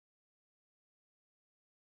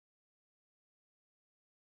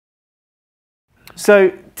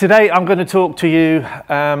So today I'm going to talk to you,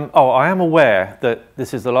 I am aware that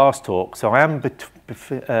this is the last talk, so I am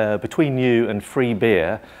between you and free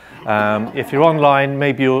beer. If you're online,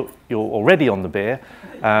 maybe you're already on the beer.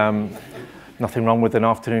 Nothing wrong with an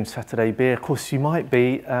afternoon Saturday beer. Of course, you might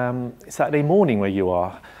be Saturday morning where you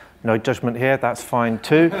are. No judgment here, that's fine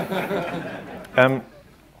too.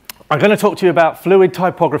 I'm going to talk to you about fluid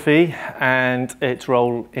typography and its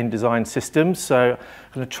role in design systems. So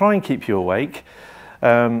I'm going to try and keep you awake.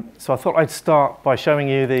 So I thought I'd start by showing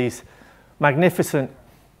you these magnificent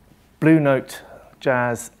Blue Note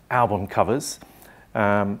jazz album covers.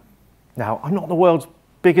 Now, I'm not the world's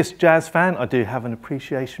biggest jazz fan. I do have an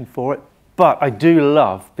appreciation for it, but I do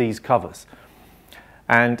love these covers.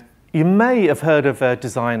 And you may have heard of a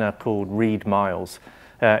designer called Reed Miles.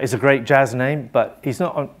 It's a great jazz name, but he's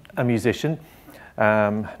not a musician,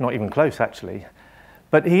 not even close actually.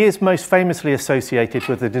 But he is most famously associated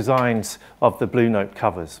with the designs of the Blue Note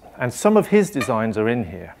covers. And some of his designs are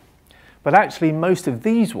in here. But actually most of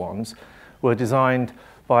these ones were designed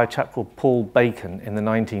by a chap called Paul Bacon in the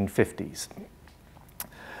 1950s.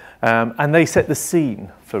 And they set the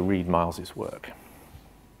scene for Reed Miles's work.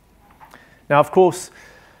 Now, of course,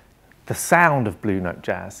 the sound of Blue Note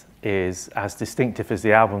jazz is as distinctive as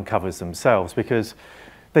the album covers themselves because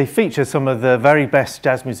they feature some of the very best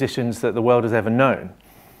jazz musicians that the world has ever known.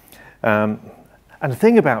 And the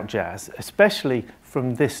thing about jazz, especially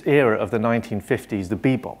from this era of the 1950s, the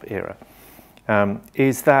bebop era,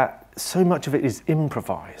 is that so much of it is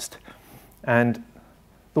improvised. And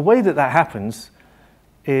the way that that happens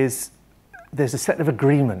is there's a set of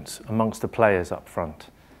agreements amongst the players up front,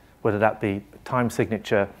 whether that be time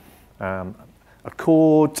signature, a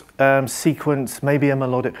chord sequence, maybe a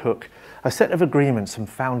melodic hook, a set of agreements and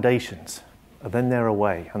foundations, and then they're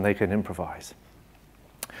away and they can improvise.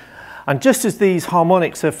 And just as these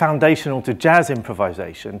harmonics are foundational to jazz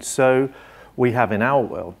improvisation, so we have in our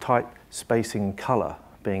world type, spacing, color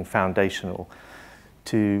being foundational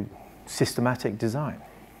to systematic design.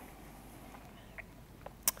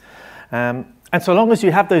 And so long as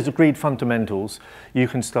you have those agreed fundamentals, you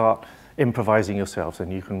can start improvising yourselves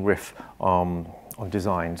and you can riff on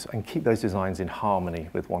designs and keep those designs in harmony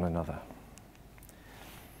with one another.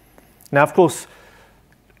 Now, of course,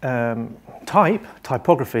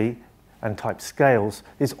 typography and type scales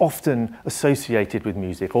is often associated with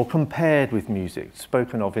music or compared with music,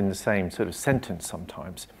 spoken of in the same sort of sentence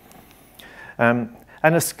sometimes. And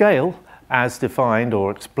a scale, as defined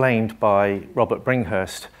or explained by Robert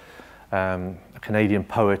Bringhurst, a Canadian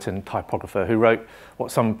poet and typographer who wrote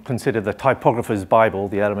what some consider the typographer's Bible,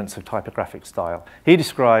 The Elements of Typographic Style. He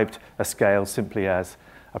described a scale simply as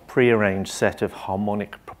a prearranged set of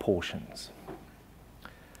harmonic proportions.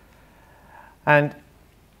 And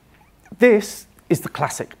this is the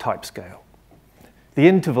classic type scale. The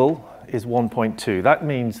interval is 1.2. That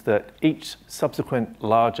means that each subsequent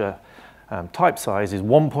larger type size is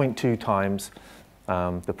 1.2 times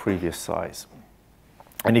the previous size.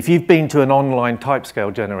 And if you've been to an online type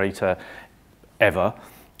scale generator ever,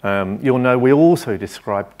 you'll know we also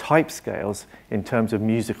describe type scales in terms of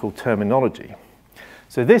musical terminology.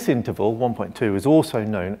 So this interval, 1.2, is also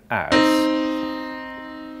known as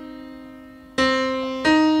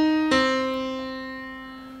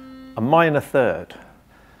a minor third.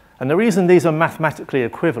 And the reason these are mathematically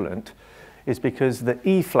equivalent is because the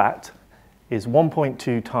E flat is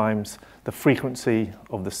 1.2 times the frequency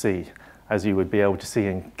of the C, as you would be able to see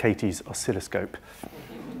in Katie's oscilloscope.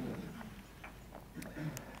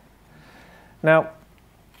 Now,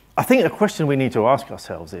 I think a question we need to ask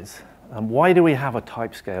ourselves is, why do we have a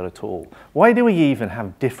type scale at all? Why do we even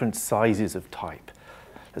have different sizes of type?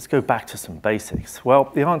 Let's go back to some basics.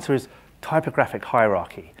 Well, the answer is typographic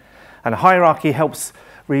hierarchy. And a hierarchy helps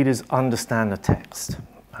readers understand the text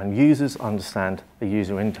and users understand the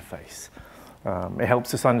user interface. It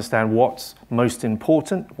helps us understand what's most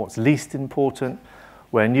important, what's least important,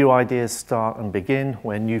 where new ideas start and begin,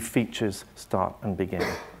 where new features start and begin.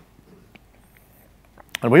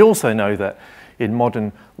 And we also know that in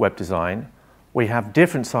modern web design, we have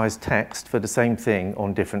different sized text for the same thing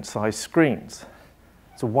on different sized screens.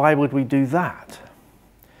 So why would we do that?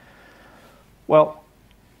 Well,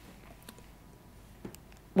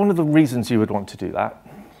 one of the reasons you would want to do that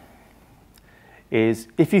is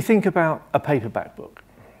if you think about a paperback book.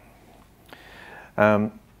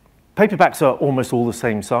 Paperbacks are almost all the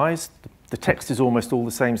same size. The text is almost all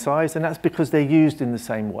the same size, and that's because they're used in the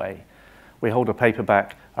same way. We hold a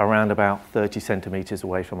paperback around about 30 centimeters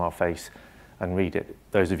away from our face and read it,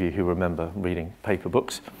 those of you who remember reading paper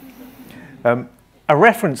books. A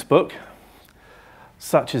reference book,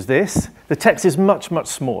 such as this, the text is much, much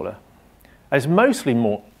smaller. It's mostly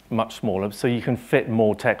much smaller, so you can fit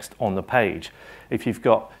more text on the page. If you've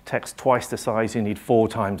got text twice the size, you need 4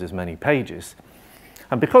 times as many pages.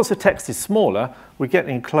 And because the text is smaller, we're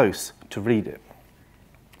getting close to read it.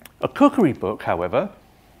 A cookery book, however,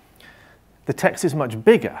 the text is much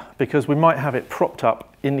bigger because we might have it propped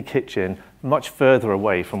up in the kitchen much further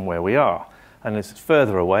away from where we are. And it's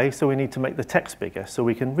further away, so we need to make the text bigger so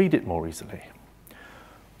we can read it more easily.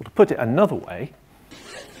 Well, to put it another way...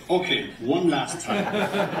 Okay, one last time.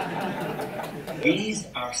 These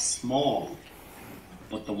are small,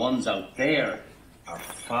 but the ones out there are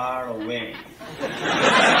far away.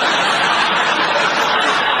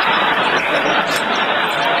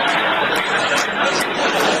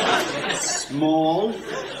 Small,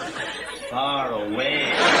 far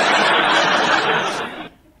away.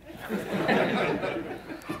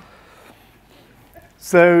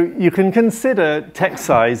 So you can consider text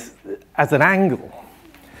size as an angle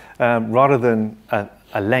rather than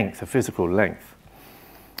a length, a physical length.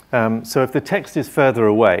 So if the text is further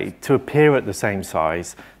away, to appear at the same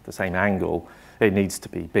size, the same angle, it needs to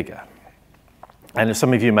be bigger. And as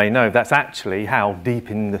some of you may know, that's actually how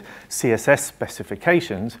deep in the CSS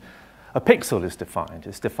specifications a pixel is defined.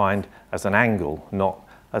 It's defined as an angle, not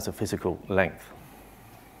as a physical length.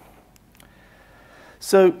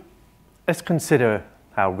 So let's consider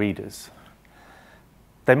our readers.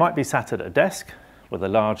 They might be sat at a desk with a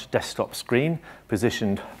large desktop screen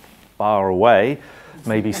positioned far away,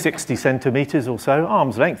 maybe 60 centimeters or so,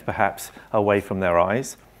 arm's length perhaps, away from their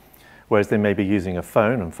eyes, whereas they may be using a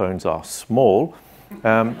phone, and phones are small.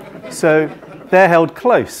 So they're held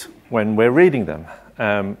close when we're reading them.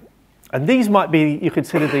 And these might be, you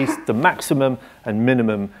consider these the maximum and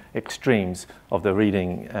minimum extremes of the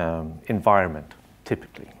reading environment,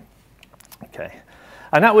 typically. Okay.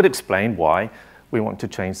 And that would explain why we want to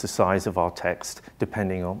change the size of our text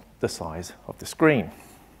depending on the size of the screen.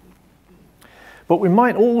 But we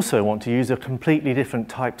might also want to use a completely different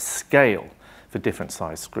type scale for different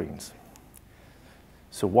size screens.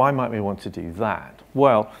 So why might we want to do that?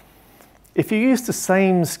 Well, if you use the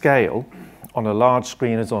same scale on a large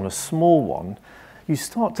screen as on a small one, you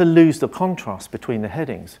start to lose the contrast between the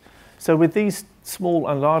headings. So with these small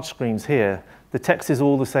and large screens here, the text is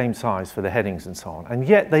all the same size for the headings and so on, and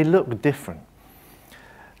yet they look different.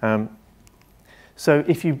 So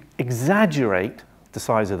if you exaggerate the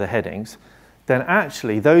size of the headings, then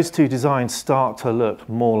actually those two designs start to look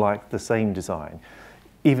more like the same design,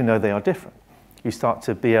 even though they are different. You start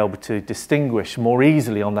to be able to distinguish more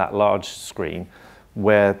easily on that large screen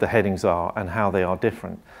where the headings are and how they are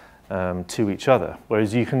different to each other,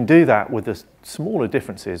 whereas you can do that with the smaller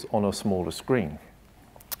differences on a smaller screen.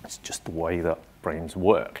 It's just the way that brains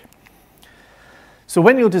work. So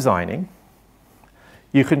when you're designing,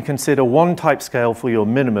 you can consider one type scale for your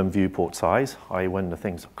minimum viewport size, i.e. when the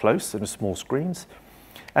things are close and small screens,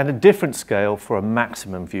 and a different scale for a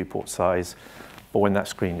maximum viewport size for when that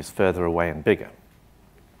screen is further away and bigger.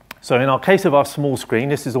 So in our case of our small screen,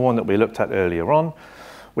 this is the one that we looked at earlier on,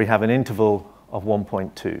 we have an interval of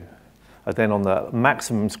 1.2. And then on the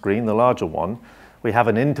maximum screen, the larger one, we have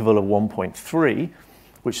an interval of 1.3,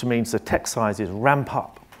 which means the text sizes ramp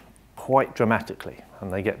up quite dramatically,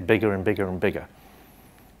 and they get bigger and bigger and bigger.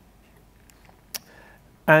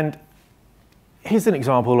 And here's an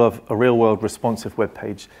example of a real-world responsive web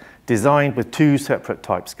page designed with two separate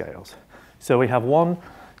type scales. So we have one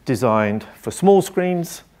designed for small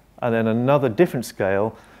screens, and then another different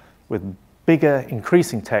scale with bigger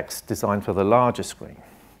increasing text designed for the larger screen.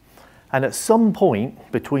 And at some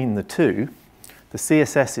point between the two, the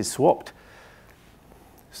CSS is swapped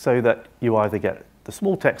so that you either get the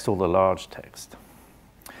small text or the large text.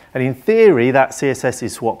 And in theory, that CSS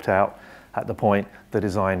is swapped out at the point the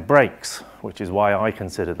design breaks, which is why I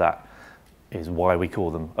consider that is why we call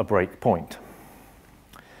them a break point.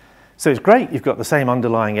 So it's great, you've got the same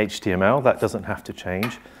underlying HTML, that doesn't have to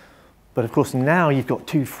change. But of course, now you've got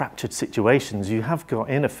two fractured situations. You have got,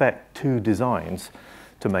 in effect, two designs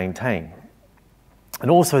to maintain. And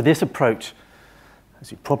also, this approach,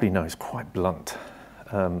 as you probably know, is quite blunt.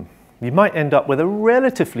 You might end up with a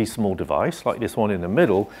relatively small device, like this one in the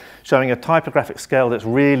middle, showing a typographic scale that's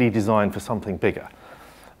really designed for something bigger.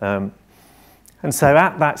 And so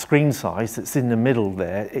at that screen size that's in the middle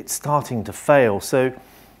there, it's starting to fail. So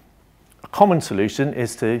a common solution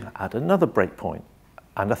is to add another breakpoint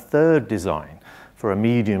and a third design for a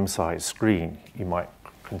medium-sized screen. You might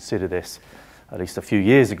consider this, at least a few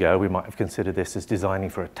years ago, we might have considered this as designing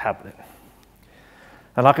for a tablet.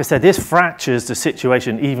 And like I said, this fractures the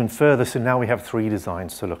situation even further, so now we have three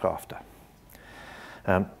designs to look after.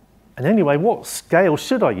 And anyway, what scale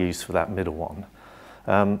should I use for that middle one?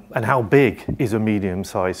 And how big is a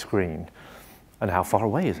medium-sized screen? And how far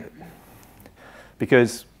away is it?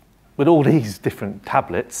 Because with all these different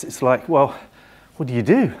tablets, it's like, well, what do?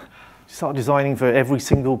 You start designing for every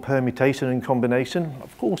single permutation and combination?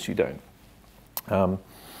 Of course you don't.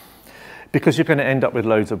 Because you're going to end up with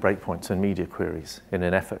loads of breakpoints and media queries in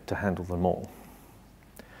an effort to handle them all.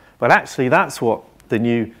 But actually, that's what the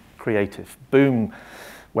new Creative Boom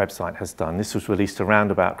website has done. This was released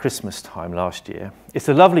around about Christmas time last year. It's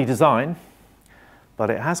a lovely design, but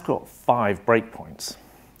it has got 5 breakpoints.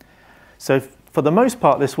 So for the most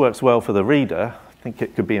part, this works well for the reader. I think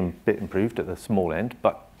it could be a bit improved at the small end,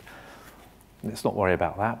 but let's not worry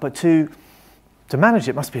about that. But to manage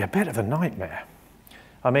it must be a bit of a nightmare.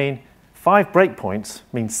 I mean, 5 breakpoints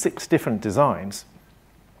means 6 different designs.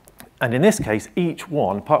 And in this case, each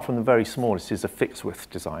one, apart from the very smallest, is a fixed width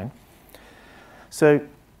design. So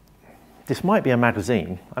this might be a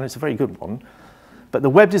magazine, and it's a very good one, but the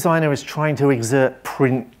web designer is trying to exert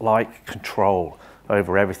print-like control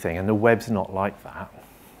over everything, and the web's not like that.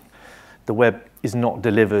 The web is not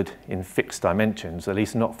delivered in fixed dimensions, at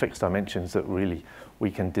least not fixed dimensions that really we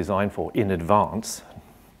can design for in advance,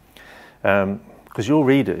 because your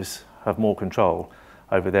readers have more control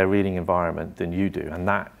over their reading environment than you do, and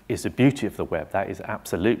that is the beauty of the web. That is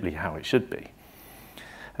absolutely how it should be.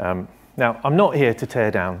 Now, I'm not here to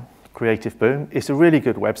tear down Creative Boom. It's a really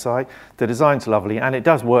good website. The design's lovely, and it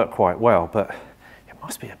does work quite well, but it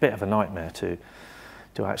must be a bit of a nightmare to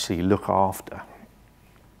actually look after.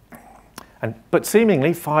 But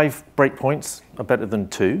seemingly, 5 breakpoints are better than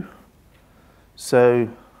 2. So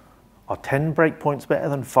are 10 breakpoints better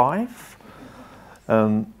than 5?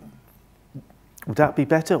 Would that be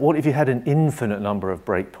better? What if you had an infinite number of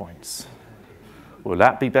breakpoints? Will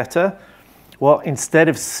that be better? Well, instead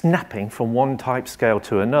of snapping from one type scale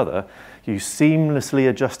to another, you seamlessly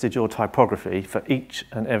adjusted your typography for each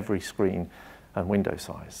and every screen and window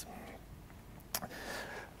size.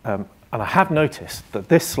 And I have noticed that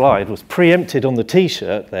this slide was preempted on the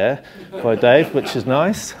T-shirt there by Dave, which is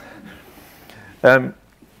nice.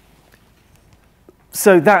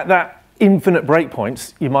 So that infinite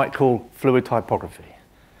breakpoints you might call fluid typography,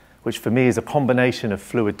 which for me is a combination of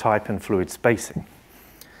fluid type and fluid spacing.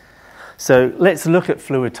 So let's look at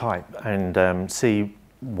fluid type and see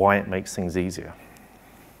why it makes things easier.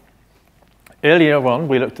 Earlier on,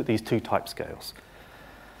 we looked at these 2 type scales.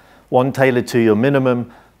 One tailored to your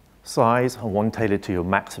minimum size and one tailored to your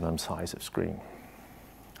maximum size of screen.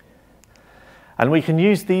 And we can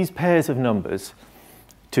use these pairs of numbers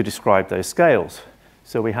to describe those scales.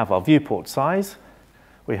 So we have our viewport size,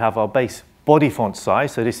 we have our base body font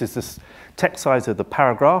size, so this is the text size of the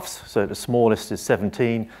paragraphs, so the smallest is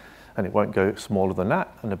 17, and it won't go smaller than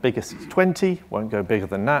that, and the biggest is 20, won't go bigger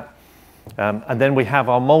than that. And then we have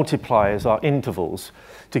our multipliers, our intervals,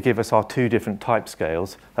 to give us our 2 different type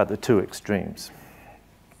scales at the 2 extremes.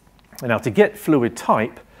 And now to get fluid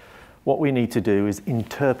type, what we need to do is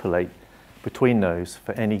interpolate between those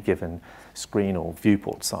for any given screen or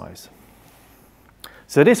viewport size.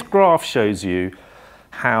 So this graph shows you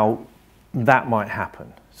how that might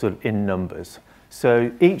happen, sort of in numbers.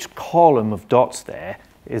 So each column of dots there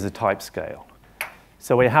is a type scale.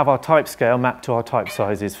 So we have our type scale mapped to our type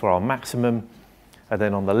sizes for our maximum, and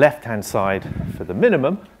then on the left-hand side for the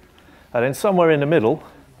minimum, and then somewhere in the middle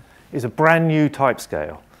is a brand new type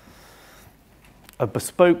scale, a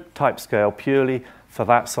bespoke type scale purely for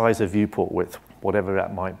that size of viewport width, whatever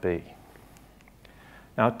that might be.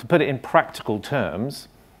 Now, to put it in practical terms,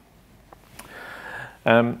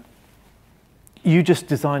 you just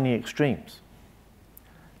design the extremes.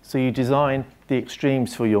 So you design the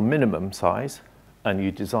extremes for your minimum size, and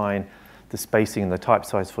you design the spacing and the type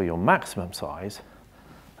size for your maximum size,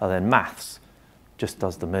 and then maths just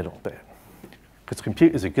does the middle bit. Because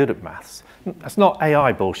computers are good at maths. That's not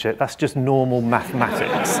AI bullshit, that's just normal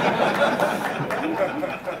mathematics.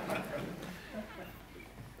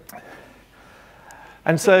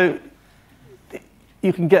 And so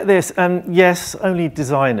you can get this, and yes, only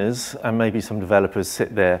designers and maybe some developers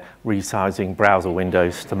sit there resizing browser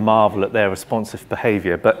windows to marvel at their responsive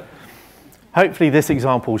behavior, but hopefully this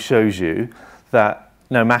example shows you that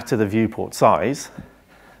no matter the viewport size,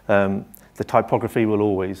 the typography will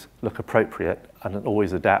always look appropriate and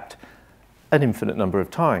always adapt an infinite number of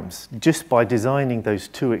times, just by designing those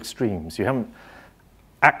 2 extremes. You haven't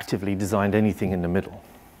actively designed anything in the middle.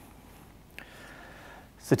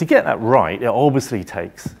 So to get that right, it obviously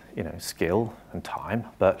takes, skill and time,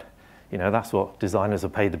 but, that's what designers are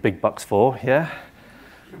paid the big bucks for, yeah?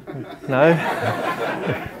 No?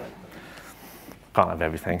 Can't have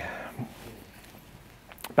everything.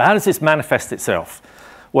 But how does this manifest itself?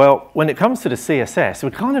 Well, when it comes to the CSS,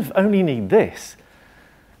 we kind of only need this.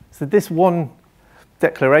 So this one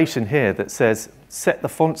declaration here that says, set the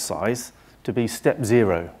font size to be step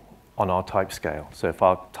 0 on our type scale. So if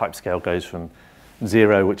our type scale goes from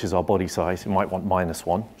 0, which is our body size, you might want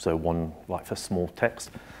 -1, so 1 like for small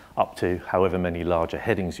text, up to however many larger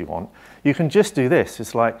headings you want. You can just do this.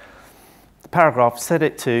 It's like the paragraph, set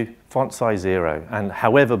it to font size 0, and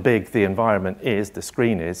however big the environment is, the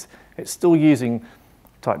screen is, it's still using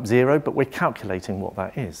type 0, but we're calculating what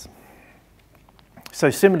that is. So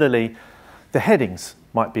similarly, the headings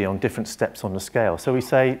might be on different steps on the scale. So we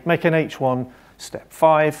say, make an H1 step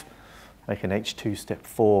 5, make an H2 step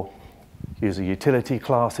 4, use a utility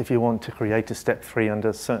class if you want to create a step 3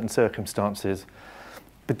 under certain circumstances.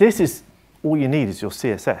 But this is, all you need is your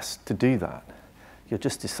CSS to do that. You're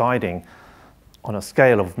just deciding on a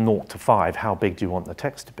scale of 0 to 5, how big do you want the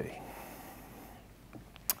text to be?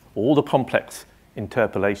 All the complex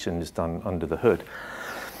interpolation is done under the hood.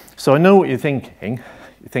 So I know what you're thinking.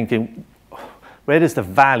 You're thinking, where does the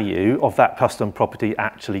value of that custom property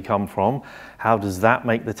actually come from? How does that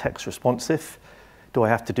make the text responsive? Do I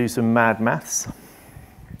have to do some mad maths?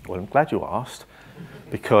 Well, I'm glad you asked,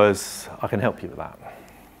 because I can help you with that.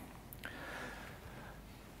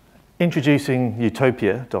 Introducing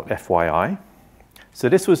Utopia.fyi. So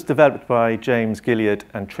this was developed by James Gilliard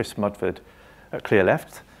and Tris Mudford at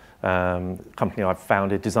Clearleft, a company I've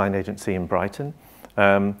founded, design agency in Brighton.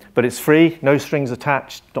 But it's free, no strings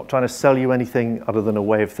attached, not trying to sell you anything other than a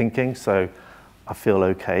way of thinking, so I feel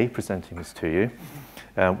okay presenting this to you.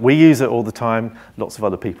 We use it all the time, lots of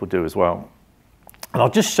other people do as well. And I'll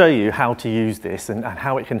just show you how to use this and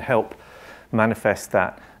how it can help manifest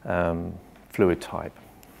that fluid type.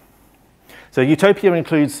 So Utopia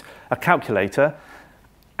includes a calculator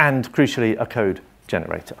and, crucially, a code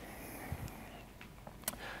generator.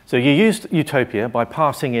 So you used Utopia by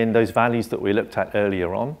passing in those values that we looked at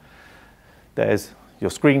earlier on. There's your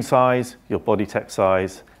screen size, your body text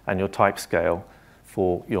size, and your type scale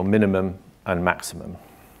for your minimum and maximum.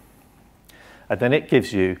 And then it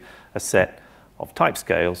gives you a set of type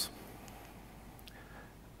scales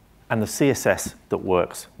and the CSS that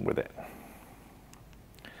works with it.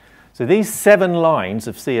 So these 7 lines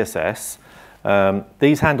of CSS,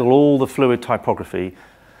 these handle all the fluid typography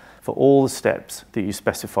for all the steps that you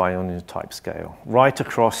specify on your type scale, right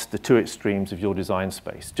across the 2 extremes of your design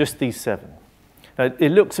space, just these 7. Now,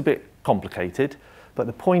 it looks a bit complicated, but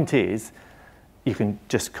the point is you can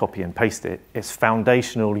just copy and paste it. It's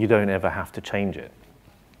foundational, you don't ever have to change it.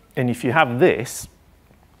 And if you have this,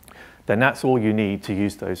 then that's all you need to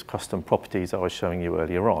use those custom properties I was showing you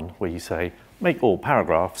earlier on, where you say, make all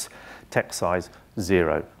paragraphs text size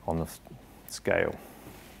 0 on the scale.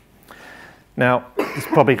 Now, there's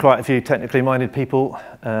probably quite a few technically minded people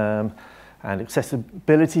and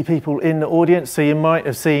accessibility people in the audience, so you might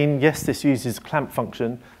have seen, yes, this uses clamp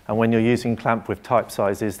function, and when you're using clamp with type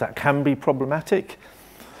sizes, that can be problematic.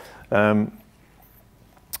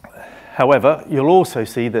 However, you'll also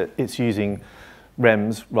see that it's using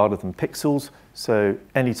rems rather than pixels, so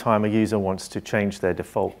anytime a user wants to change their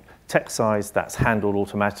default text size, that's handled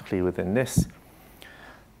automatically within this.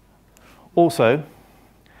 Also,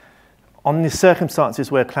 on the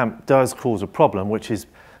circumstances where clamp does cause a problem, which is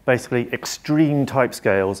basically extreme type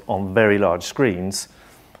scales on very large screens,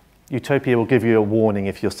 Utopia will give you a warning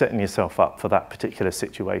if you're setting yourself up for that particular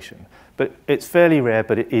situation. But it's fairly rare,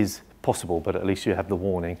 but it is possible, but at least you have the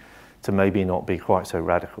warning to maybe not be quite so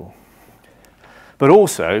radical. But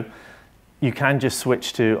also, you can just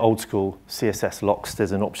switch to old school CSS locks.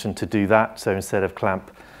 There's an option to do that. So instead of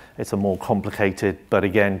clamp, it's a more complicated, but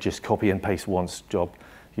again, just copy and paste once job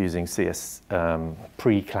using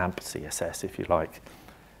pre-clamp CSS, if you like.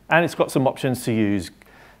 And it's got some options to use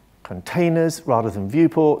containers rather than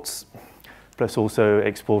viewports, plus also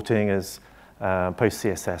exporting as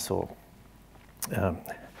post-CSS or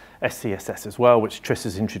SCSS as well, which Tris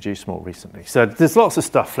has introduced more recently. So there's lots of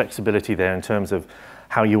stuff, flexibility there in terms of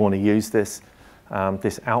how you want to use this,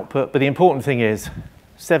 this output. But the important thing is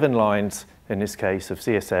 7 lines, in this case, of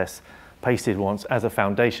CSS, pasted once as a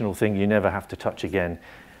foundational thing you never have to touch again,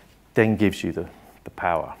 then gives you the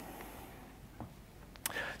power.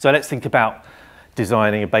 So let's think about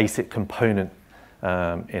designing a basic component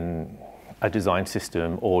in a design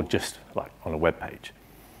system or just like on a web page.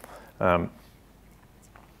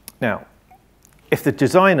 Now, if the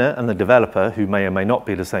designer and the developer, who may or may not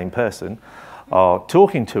be the same person, are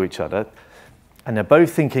talking to each other and they're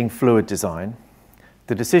both thinking fluid design,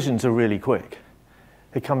 the decisions are really quick.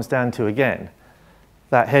 It comes down to, again,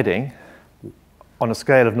 that heading, on a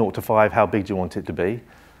scale of 0 to 5, how big do you want it to be?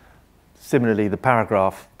 Similarly, the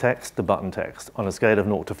paragraph text, the button text, on a scale of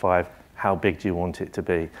 0 to 5, how big do you want it to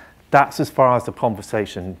be? That's as far as the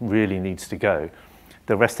conversation really needs to go.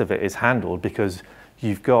 The rest of it is handled because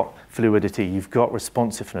you've got fluidity, you've got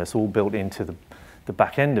responsiveness all built into the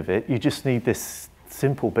back end of it. You just need this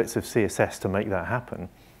simple bits of CSS to make that happen,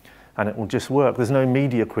 and it will just work. There's no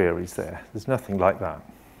media queries there. There's nothing like that.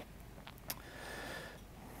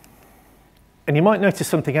 And you might notice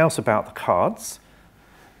something else about the cards.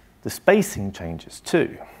 The spacing changes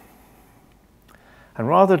too. And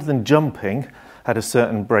rather than jumping at a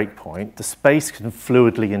certain breakpoint, the space can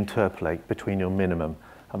fluidly interpolate between your minimum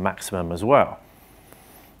and maximum as well.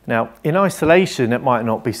 Now, in isolation, it might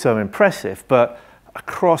not be so impressive, but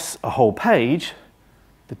across a whole page,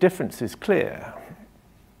 the difference is clear.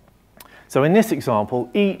 So in this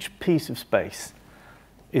example, each piece of space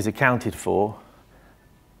is accounted for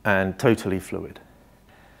and totally fluid.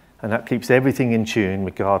 And that keeps everything in tune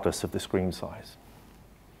regardless of the screen size.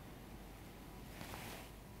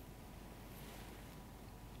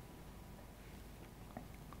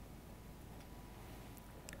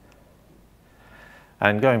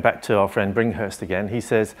 And going back to our friend Bringhurst again, he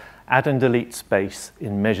says, add and delete space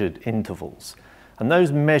in measured intervals. And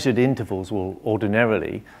those measured intervals will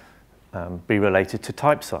ordinarily be related to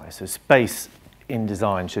type size. So space in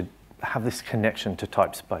design should have this connection to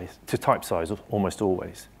type size almost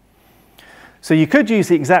always. So you could use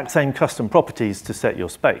the exact same custom properties to set your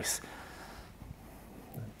space.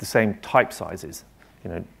 The same type sizes,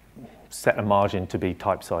 set a margin to be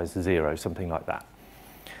type size 0, something like that.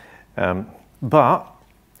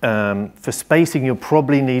 For spacing, you'll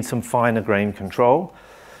probably need some finer grain control.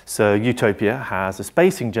 So Utopia has a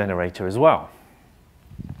spacing generator as well.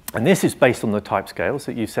 And this is based on the type scales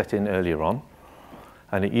that you set in earlier on.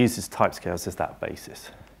 And it uses type scales as that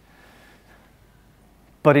basis.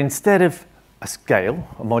 But instead of a scale,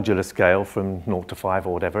 a modular scale from 0 to 5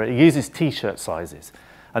 or whatever, it uses t-shirt sizes.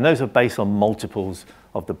 And those are based on multiples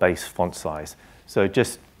of the base font size. So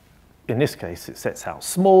just in this case, it sets out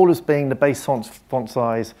small as being the base font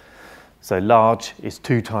size, so large is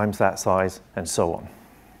 2 times that size, and so on.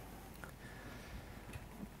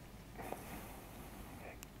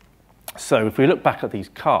 So if we look back at these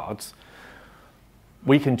cards,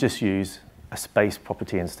 we can just use a space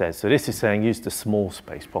property instead. So this is saying use the small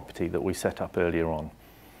space property that we set up earlier on.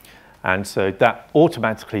 And so that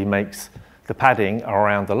automatically makes the padding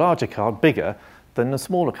around the larger card bigger than the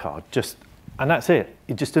smaller card. And that's it.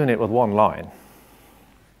 You're just doing it with one line.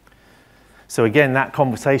 So again, that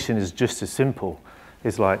conversation is just as simple.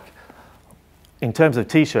 It's like, in terms of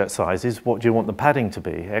t-shirt sizes, what do you want the padding to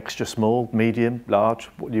be? Extra small, medium, large?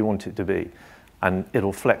 What do you want it to be? And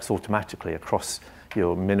it'll flex automatically across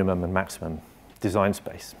your minimum and maximum design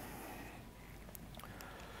space.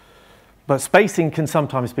 But spacing can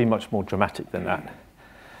sometimes be much more dramatic than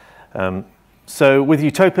that. So with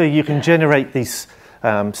Utopia, you can generate these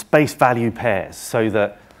space value pairs so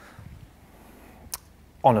that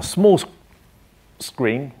on a small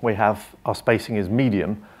screen, we have our spacing is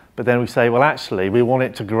medium, but then we say, well, actually, we want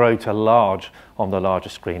it to grow to large on the larger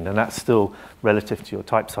screen, and that's still relative to your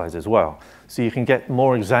type size as well. So you can get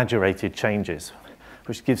more exaggerated changes,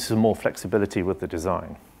 which gives some more flexibility with the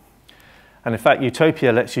design. And in fact,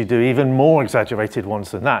 Utopia lets you do even more exaggerated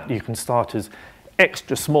ones than that. You can start as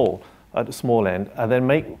extra small at the small end and then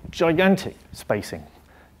make gigantic spacing,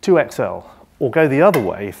 2XL, or go the other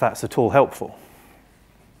way if that's at all helpful.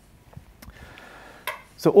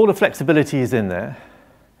 So all the flexibility is in there.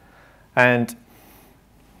 And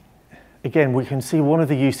again, we can see one of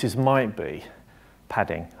the uses might be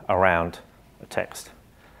padding around a text.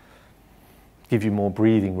 Give you more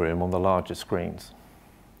breathing room on the larger screens.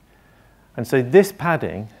 And so this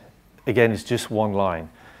padding, again, is just one line.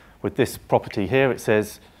 With this property here, it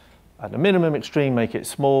says, at the minimum extreme, make it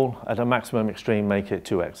small. At a maximum extreme, make it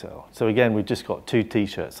 2XL. So again, we've just got 2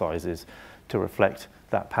 t-shirt sizes to reflect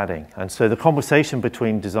that padding. And so the conversation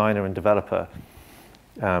between designer and developer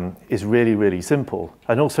is really, really simple.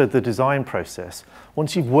 And also the design process.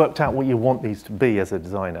 Once you've worked out what you want these to be as a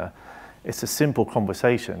designer, it's a simple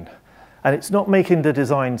conversation. And it's not making the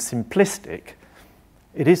design simplistic.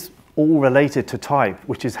 It is all related to type,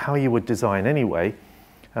 which is how you would design anyway.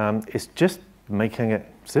 It's just making it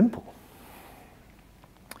simple.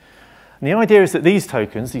 And the idea is that these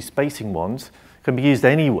tokens, these spacing ones, can be used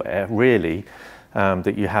anywhere, really,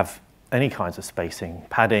 that you have any kinds of spacing,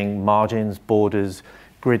 padding, margins, borders,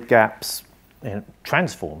 grid gaps,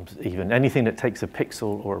 transforms even, anything that takes a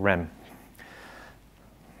pixel or a rem.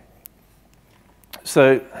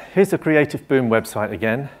 So here's the Creative Boom website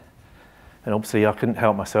again. And obviously I couldn't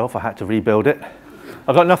help myself, I had to rebuild it.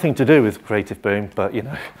 I've got nothing to do with Creative Boom, but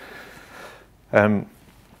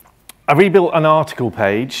I rebuilt an article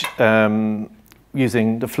page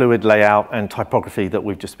using the fluid layout and typography that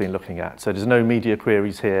we've just been looking at. So there's no media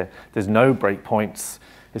queries here, there's no breakpoints,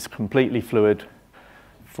 it's completely fluid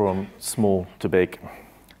from small to big,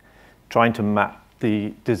 trying to map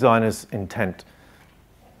the designer's intent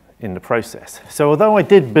in the process. So although I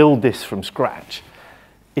did build this from scratch,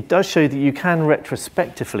 it does show that you can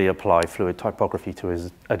retrospectively apply fluid typography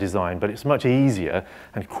to a design, but it's much easier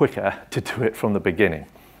and quicker to do it from the beginning.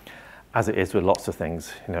 As it is with lots of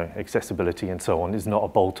things, you know, accessibility and so on is not a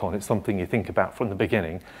bolt-on, it's something you think about from the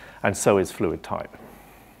beginning, and so is fluid type.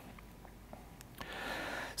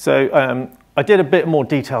 So I did a bit more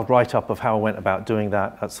detailed write-up of how I went about doing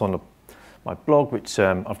that. That's on my blog, which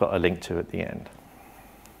I've got a link to at the end.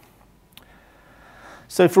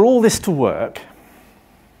 So for all this to work,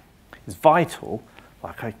 it's vital,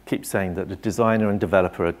 like I keep saying, that the designer and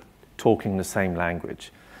developer are talking the same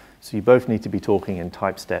language. So you both need to be talking in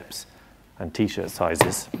type steps and t-shirt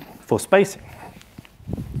sizes for spacing.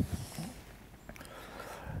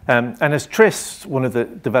 And as Tris, one of the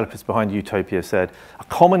developers behind Utopia, said, a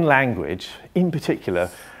common language, in particular,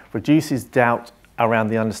 reduces doubt around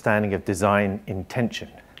the understanding of design intention.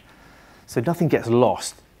 So nothing gets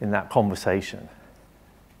lost in that conversation.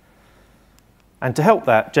 And to help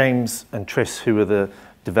that, James and Tris, who are the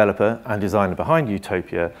developer and designer behind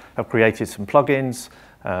Utopia, have created some plugins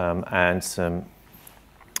and some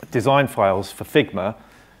design files for Figma.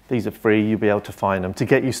 These are free, you'll be able to find them to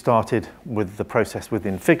get you started with the process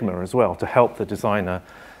within Figma as well, to help the designer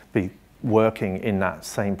be working in that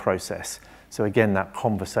same process. So again, that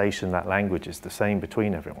conversation, that language is the same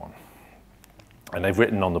between everyone. And they've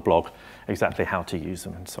written on the blog exactly how to use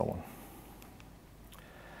them and so on.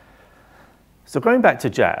 So going back to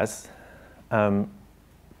jazz,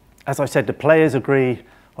 as I said, the players agree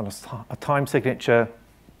on a time signature,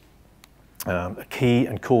 a key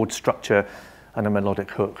and chord structure, and a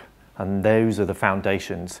melodic hook. And those are the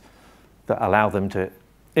foundations that allow them to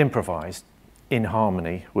improvise in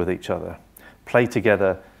harmony with each other, play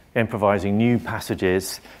together, improvising new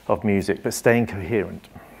passages of music, but staying coherent.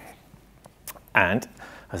 And,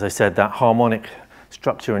 as I said, that harmonic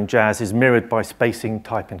structure in jazz is mirrored by spacing,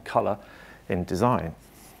 type, and color in design.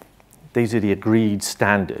 These are the agreed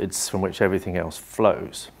standards from which everything else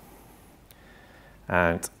flows.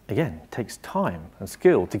 And again, it takes time and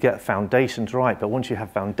skill to get foundations right, but once you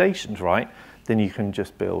have foundations right, then you can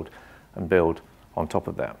just build and build on top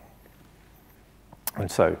of that.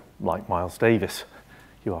 And so, like Miles Davis,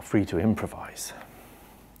 you are free to improvise.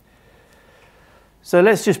 So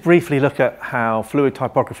let's just briefly look at how fluid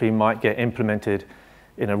typography might get implemented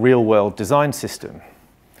in a real-world design system.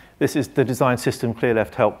 This is the design system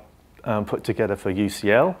Clearleft helped put together for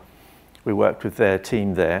UCL. We worked with their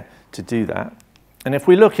team there to do that. And if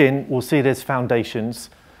we look in, we'll see there's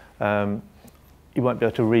foundations. You won't be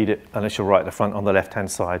able to read it unless you're right at the front on the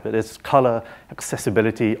left-hand side, but there's color,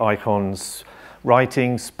 accessibility, icons,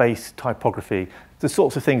 writing, space, typography, the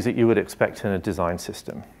sorts of things that you would expect in a design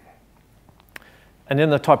system. And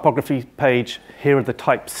in the typography page, here are the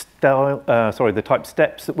type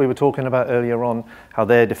steps that we were talking about earlier on, how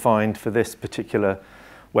they're defined for this particular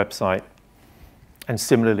website, and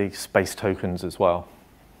similarly, space tokens as well.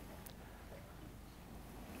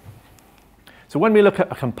 So when we look at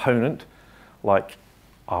a component, like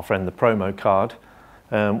our friend the promo card,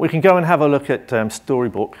 we can go and have a look at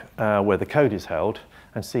Storybook, where the code is held,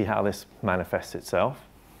 and see how this manifests itself.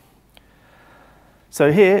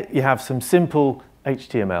 So here you have some simple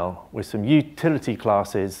HTML with some utility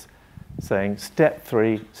classes saying step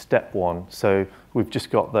 3, step 1. So we've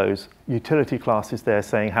just got those utility classes there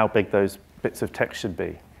saying how big those bits of text should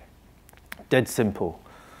be. Dead simple.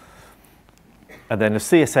 And then the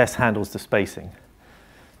CSS handles the spacing.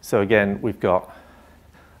 So again, we've got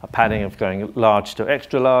a padding of going large to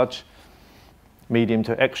extra large, medium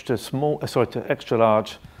to extra small, to extra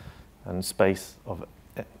large, and space of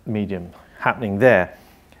medium happening there.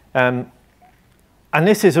 And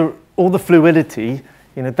this is all the fluidity,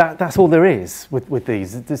 you know, that's all there is with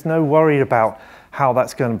these. There's no worry about how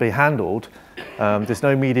that's going to be handled. There's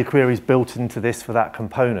no media queries built into this for that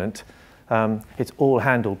component. It's all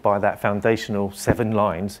handled by that foundational 7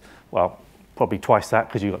 lines, well, probably twice that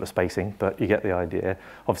because you've got the spacing, but you get the idea,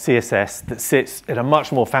 of CSS that sits in a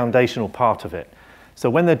much more foundational part of it. So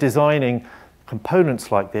when they're designing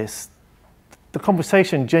components like this, the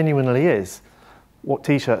conversation genuinely is, what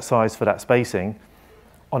t-shirt size for that spacing?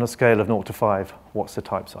 On a scale of 0 to 5, what's the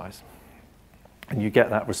type size? And you get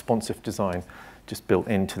that responsive design just built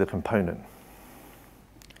into the component.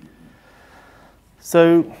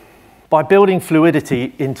 So by building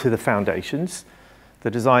fluidity into the foundations, the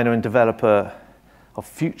designer and developer of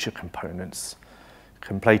future components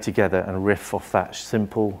can play together and riff off that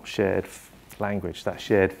simple shared language, that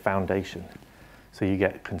shared foundation. So you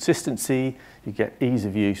get consistency, you get ease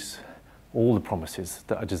of use, all the promises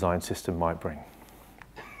that a design system might bring.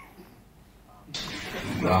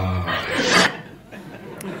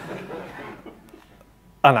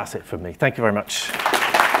 And that's it from me. Thank you very much.